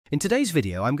In today's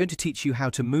video, I'm going to teach you how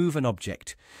to move an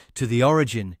object to the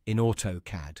origin in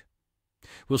AutoCAD.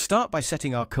 We'll start by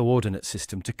setting our coordinate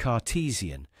system to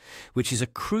Cartesian, which is a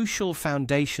crucial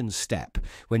foundation step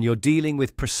when you're dealing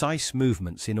with precise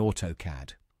movements in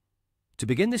AutoCAD. To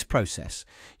begin this process,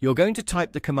 you're going to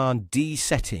type the command D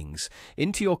settings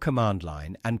into your command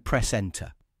line and press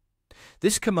Enter.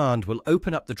 This command will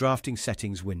open up the drafting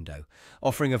settings window,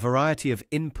 offering a variety of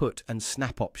input and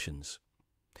snap options.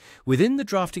 Within the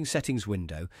drafting settings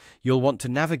window, you'll want to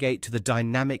navigate to the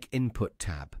Dynamic Input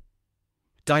tab.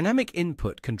 Dynamic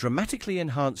Input can dramatically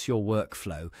enhance your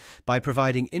workflow by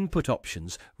providing input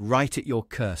options right at your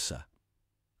cursor.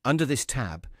 Under this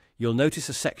tab, you'll notice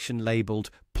a section labeled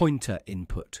Pointer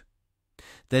Input.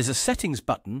 There's a Settings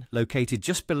button located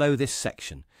just below this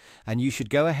section, and you should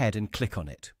go ahead and click on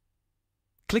it.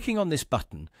 Clicking on this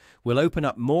button will open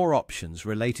up more options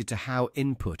related to how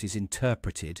input is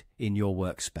interpreted in your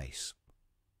workspace.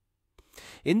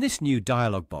 In this new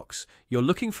dialog box, you're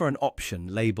looking for an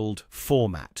option labeled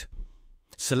Format.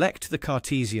 Select the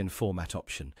Cartesian Format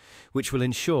option, which will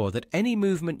ensure that any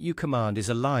movement you command is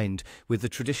aligned with the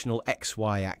traditional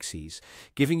XY axes,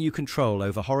 giving you control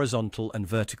over horizontal and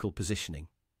vertical positioning.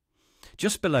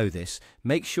 Just below this,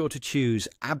 make sure to choose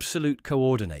Absolute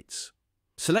Coordinates.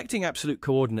 Selecting absolute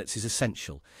coordinates is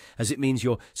essential, as it means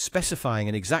you're specifying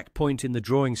an exact point in the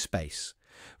drawing space,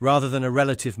 rather than a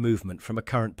relative movement from a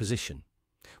current position.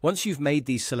 Once you've made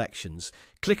these selections,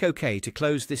 click OK to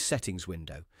close this settings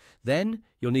window. Then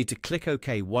you'll need to click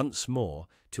OK once more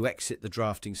to exit the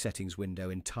drafting settings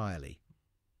window entirely.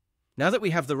 Now that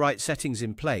we have the right settings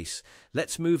in place,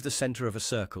 let's move the center of a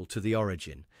circle to the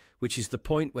origin, which is the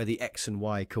point where the X and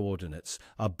Y coordinates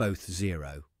are both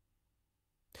 0.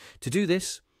 To do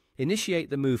this, initiate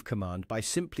the Move command by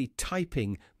simply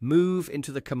typing Move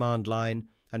into the command line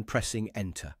and pressing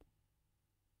Enter.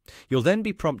 You'll then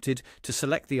be prompted to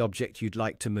select the object you'd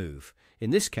like to move.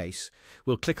 In this case,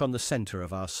 we'll click on the center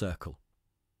of our circle.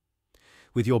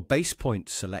 With your base point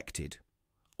selected,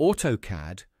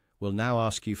 AutoCAD will now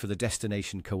ask you for the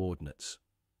destination coordinates.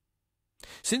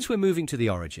 Since we're moving to the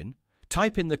origin,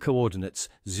 type in the coordinates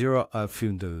 0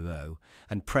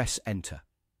 and press Enter.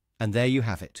 And there you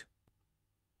have it.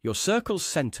 Your circle's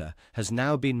center has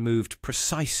now been moved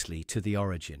precisely to the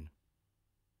origin.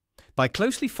 By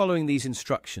closely following these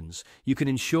instructions, you can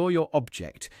ensure your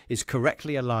object is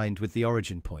correctly aligned with the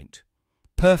origin point,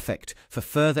 perfect for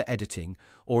further editing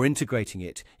or integrating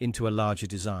it into a larger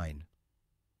design.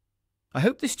 I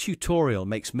hope this tutorial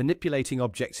makes manipulating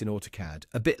objects in AutoCAD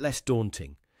a bit less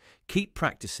daunting. Keep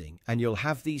practicing and you'll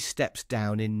have these steps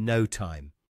down in no time.